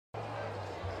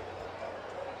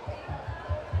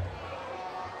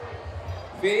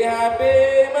VHP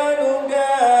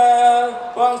menunggal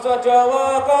bangsa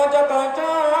Jawa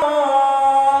kanca-kanca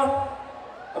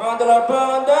rondalan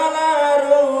bandalan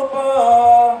rupa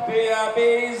VHP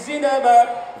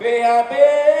zindabad VHP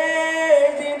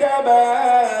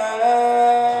zindabad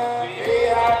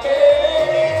VHP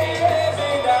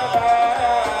zindabad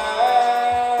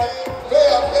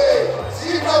VHP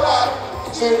zindabad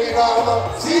Suriname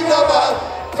zindabad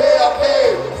VHP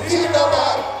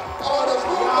zindabad.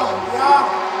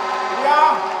 Ja,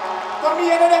 kom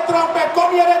hier naar de trompet, kom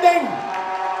hier naar de ding.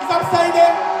 Is dat zijde?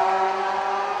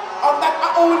 Omdat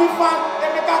een olifant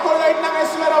en ik kan geluid naar een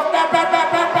slur of pep, pep, pep,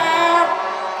 pep, pep.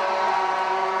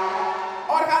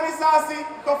 Organisatie,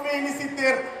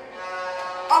 gefeliciteerd.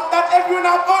 Omdat if je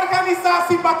naar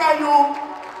organisatie bakken,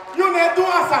 je net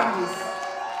doet asandis.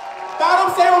 Daarom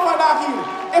zijn we vandaag hier.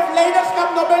 If leiderschap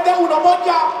nog bij de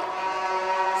UNO-botja,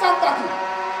 samtaki.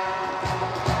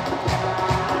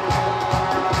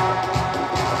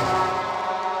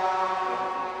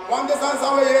 Want de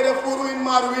zijn we hier voor in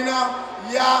Marwina.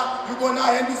 Ja, you go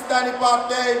naar Hindustani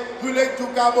partij. You like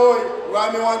Jukaboy. Waar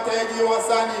me want tegen je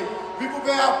wasani. We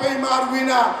kunnen pay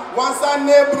Marwina. Want zijn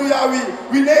ne broeiawi.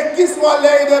 We ne kies maar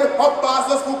leider op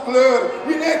basis van kleur.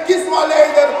 We ne kies maar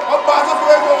leider op basis van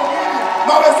economie.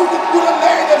 Maar we zoeken goede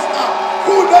leiderschap.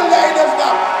 Goede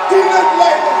leiderschap. Dienend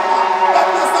leiderschap. Dat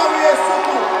is wat we hier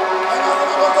zoeken. En als we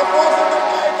naar onze voorzitter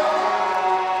kijken.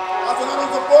 Als we naar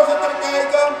onze voorzitter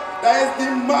kijken. Dat is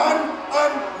die man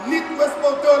een niet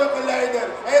wispelturige leider.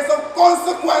 Hij is een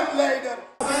consequent leider.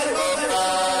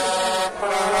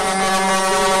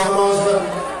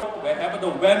 Wij hebben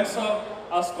de wensen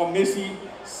als commissie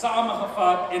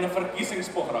samengevat in een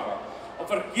verkiezingsprogramma. Een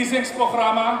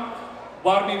verkiezingsprogramma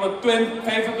waarmee we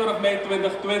 25 mei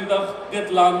 2020 dit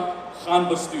land gaan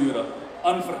besturen.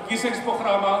 Een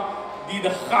verkiezingsprogramma die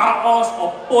de chaos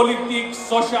op politiek,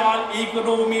 sociaal,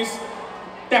 economisch,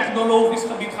 technologisch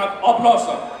gebied gaat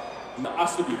oplossen.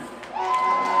 Alsjeblieft.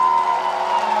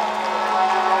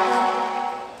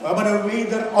 We hebben een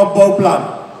wederopbouplan.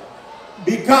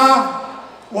 Bika,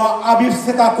 wa abif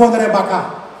seta kondre baka.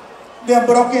 De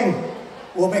broking,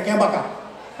 we beken baka.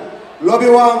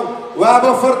 Lobbywang, we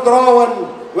hebben vertrouwen.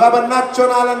 We hebben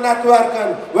nationale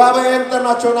netwerken. We hebben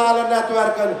internationale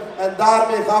netwerken. En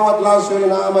daarmee gaan we het land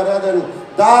Suriname redden.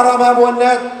 Daarom hebben we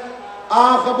net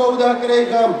aangeboden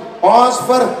gekregen ons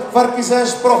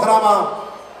verkiezingsprogramma.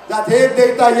 Dat heel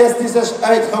detailistisch is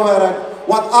uitgewerkt.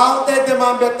 Wat altijd de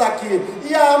man betaki.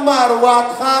 Ja, maar wat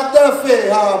gaat de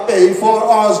VHP voor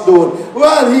ons doen?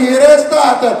 Wel, hier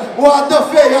staat het. Wat de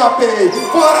VHP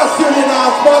voor het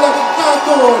Surinaams volk gaat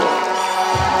doen.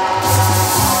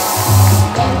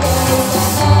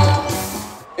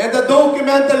 In de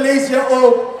documenten lees je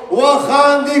ook. We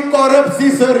gaan die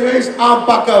corruptie serieus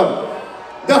aanpakken.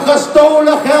 De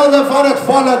gestolen gelden van het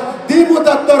volk, die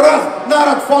moeten terug naar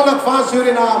het volk van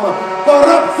Suriname.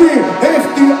 Corruptie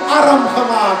heeft u arm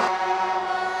gemaakt.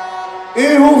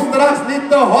 U hoeft straks niet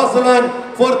te hosselen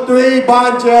voor 2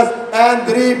 baantjes en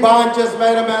 3 baantjes,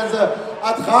 mijn mensen.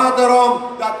 Het gaat erom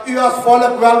dat u als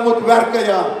volk wel moet werken,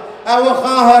 ja. En we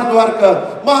gaan hard werken.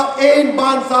 Maar 1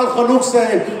 baan zal genoeg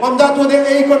zijn. Omdat we de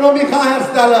economie gaan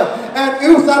herstellen. En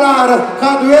uw salaris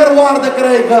gaat weer waarde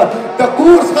krijgen. De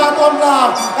koers gaat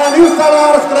omlaag. En uw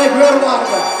salaris krijgt weer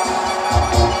waarde.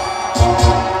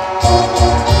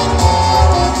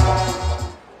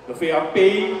 De VHP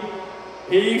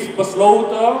heeft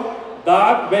besloten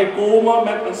dat wij komen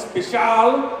met een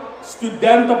speciaal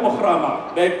studentenprogramma.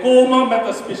 Wij komen met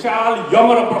een speciaal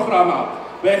jongerenprogramma.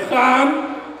 Wij gaan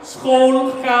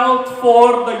schoolgeld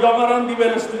voor de jongeren die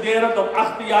willen studeren tot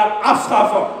 18 jaar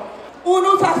afschaffen.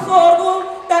 Uno zal zorgen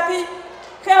dat die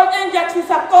geldinjecties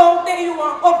komt in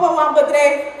een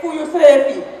bedrijf voor je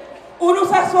schrijven. Uno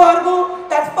zal zorgen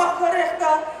dat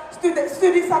vakgerichte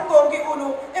studies komen in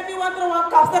Uno. En je want er een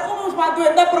kapster, Uno moet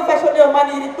doen de professionele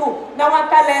manier toe, naar een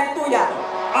talent toe, ja.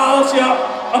 Als je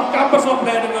een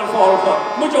kappersopleiding wil volgen,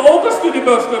 moet je ook een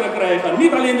studiebeurs kunnen krijgen.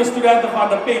 Niet alleen de studenten van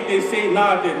de PTC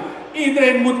NADIN.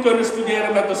 Iedereen moet kunnen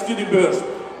studeren met een studiebeurs.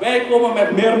 Wij komen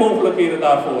met meer mogelijkheden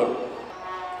daarvoor.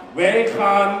 Wij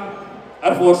gaan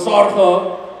ervoor zorgen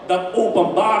dat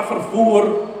openbaar vervoer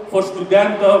voor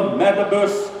studenten met de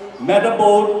bus, met de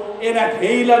boot, in het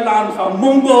hele land, van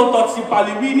Mungo tot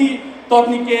Sipaliwini tot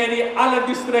Nikeri, alle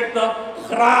districten,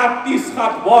 gratis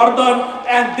gaat worden.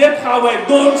 En dit gaan wij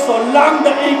doen zolang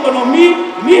de economie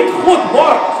niet goed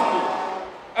wordt.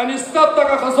 En die stad dat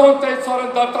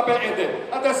gezondheidszorg dat daarbij in.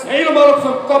 Het is helemaal op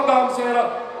zijn kop, dames en heren.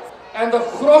 En de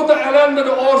grote ellende,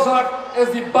 de oorzaak,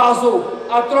 is die Bazo.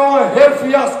 En trouwens, heel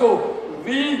fiasco.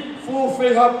 Wie voor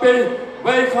VHP?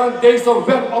 Wij gaan deze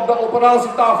wet op de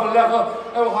operatietafel leggen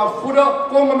en we gaan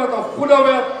komen met een goede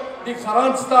wet die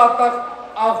garant staat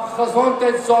aan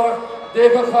gezondheidszorg, die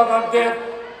gegarandeerd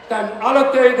ten alle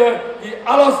tijden, die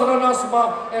alles renasma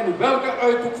en welke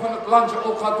uithoek van het landje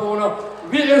ook gaat wonen.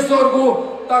 Wie is zorgen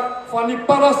dat van die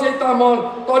paracetamol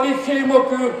tot die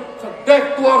chemokuur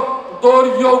gedekt wordt door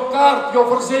jouw kaart, jouw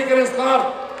verzekeringskaart,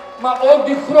 maar ook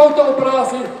die grote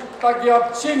operatie, dat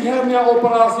je hernia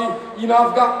operatie in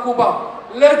Afghanistan, Cuba.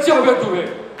 Let je weer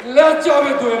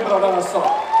doen, brother en zus.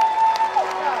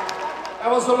 En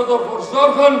we zullen ervoor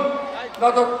zorgen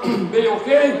dat het BOG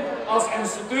als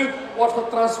instituut wordt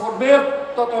getransformeerd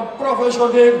tot een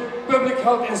professioneel public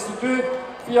health instituut,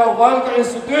 via welke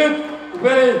instituut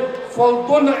wij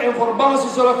voldoende informatie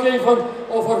zullen geven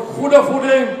over goede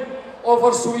voeding,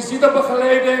 over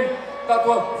suïcidebegeleiding, dat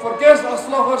we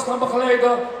verkeersslachtoffers gaan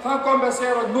begeleiden, gaan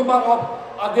compenseren, noem maar op.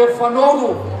 Adep van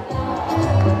nodig.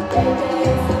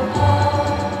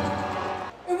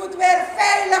 U moet weer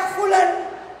veilig voelen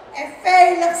en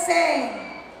veilig zijn.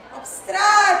 Op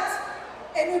straat,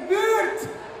 in uw buurt,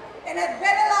 in het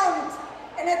binnenland,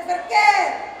 in het verkeer,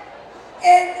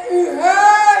 in uw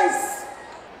huis.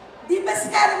 Die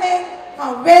bescherming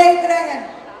gaan wij brengen.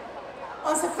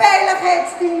 Onze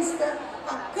veiligheidsdiensten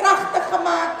gaan krachtig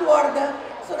gemaakt worden,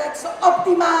 zodat ze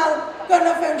optimaal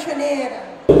kunnen functioneren.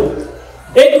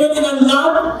 Ik wil in een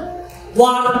land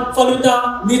waar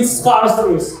valuta niet schaars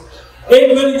is.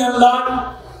 Ik wil in een land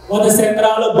waar de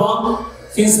centrale bank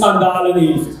geen schandalen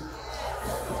heeft.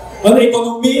 Een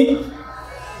economie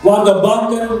waar de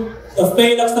banken de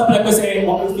veiligste plekken zijn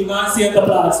om uw financiën te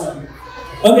plaatsen.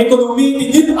 Een economie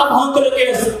die niet afhankelijk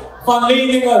is van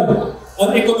leningen.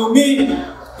 Een economie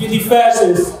die divers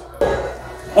is.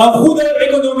 Een goede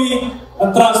economie,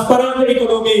 een transparante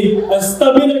economie, een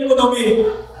stabiele economie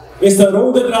is de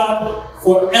rode draad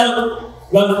voor elk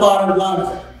welvarend land.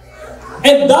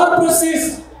 En dat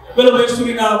precies willen we in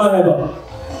Suriname hebben.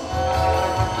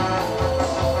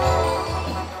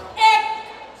 Ik,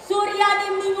 Suryani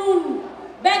Minun,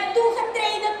 ben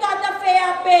toegetreden tot de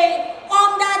VHP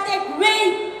omdat ik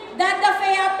weet dat de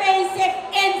VHP zich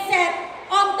inzet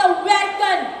om te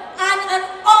werken aan een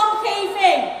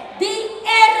omgeving die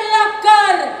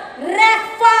eerlijker,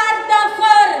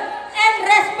 rechtvaardiger en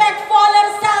respectvoller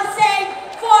zal zijn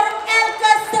voor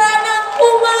elke Sranang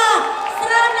Uwa,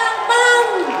 Sranang Man,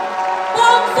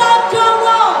 Bongso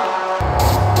Jowo.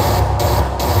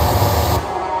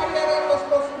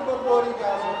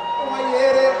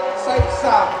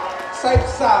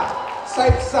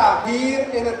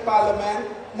 Hier in het parlement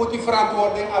moet u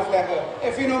verantwoording afleggen.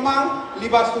 If you know man,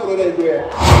 liba sturo de due.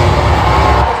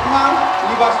 If man,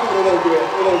 liba sturo de due.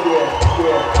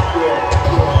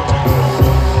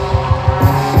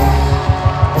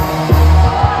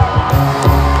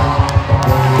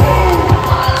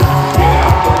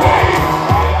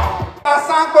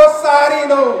 Asanko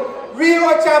Sarino, wie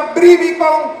ocha bribi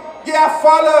kon, gia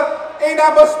vallen in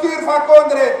het bestuur van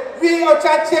Kondre. Wie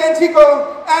ocha change kon,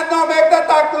 en dan make de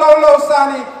tak lolo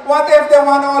sani. Wat if de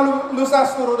one all lusa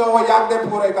sturu de jak de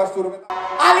pure ka sturu.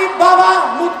 Alibaba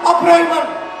moet opruimen.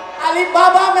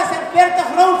 Alibaba met zijn 40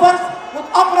 rovers moet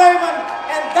opruimen.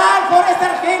 En daarvoor is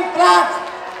er geen plaats.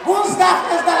 Woensdag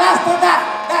is de laatste dag.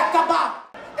 Dat kaba.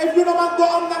 If you know man go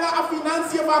om naar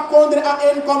financiën van Kondre aan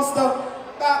inkomsten,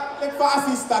 dat lijkt van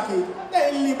assistaki. Nee,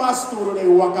 liba sturu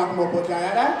de wakak mopot ja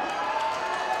ja.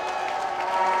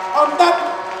 Omdat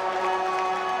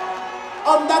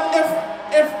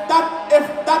if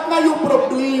dat nou je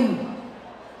probleem,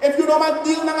 if you know maar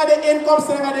deal naar de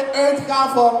inkomsten en naar de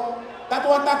uitgaven, dat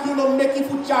wordt dat je nog make je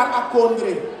voor jaar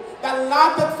akondre. Dan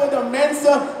laat het voor de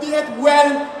mensen die het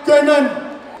wel kunnen.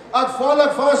 Het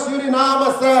volk van Suriname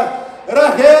zegt,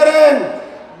 regering,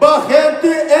 begint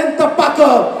u in te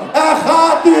pakken en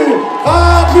gaat u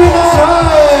naar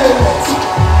huis.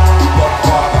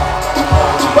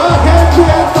 Begint u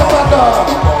in te pakken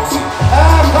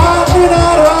en gaat u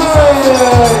naar huis.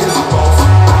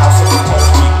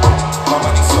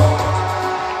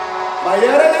 Maar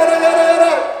jere.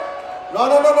 No.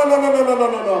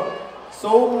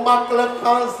 Zo makkelijk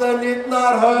gaan ze niet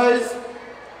naar huis.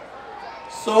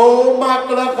 Zo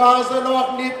makkelijk gaan ze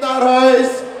nog niet naar huis.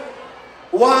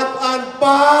 Want een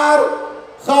paar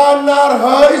gaan naar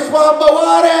huis van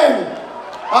bewaring.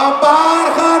 Een paar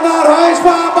gaan naar huis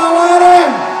van bewaring.